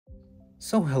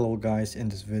So hello guys, in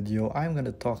this video I'm going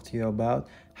to talk to you about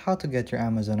how to get your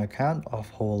Amazon account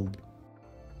off hold.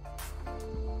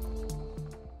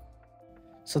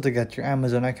 So to get your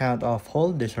Amazon account off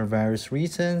hold, there are various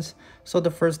reasons. So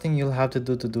the first thing you'll have to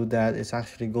do that is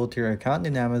actually go to your account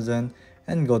in Amazon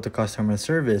and go to customer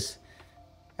service.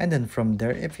 And then from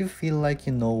there, if you feel like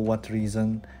you know what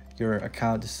reason your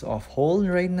account is off hold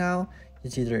right now,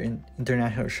 it's either in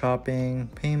international shopping,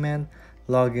 payment,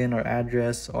 login or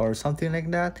address or something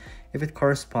like that. If it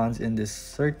corresponds in this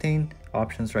certain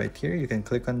options right here, you can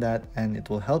click on that and it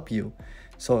will help you.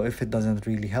 So if it doesn't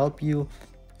really help you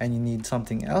and you need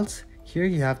something else, here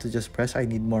you have to just press I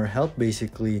need more help.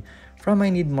 Basically, from I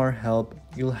need more help,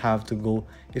 you'll have to go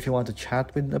if you want to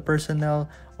chat with the personnel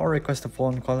or request a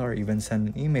phone call or even send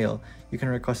an email. You can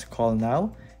request a call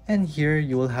now, and here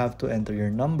you will have to enter your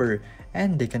number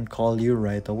and they can call you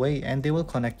right away and they will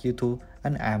connect you to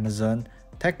an Amazon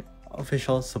tech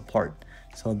official support.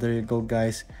 So there you go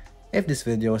guys. If this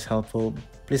video was helpful,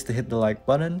 please hit the like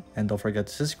button and don't forget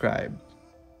to subscribe.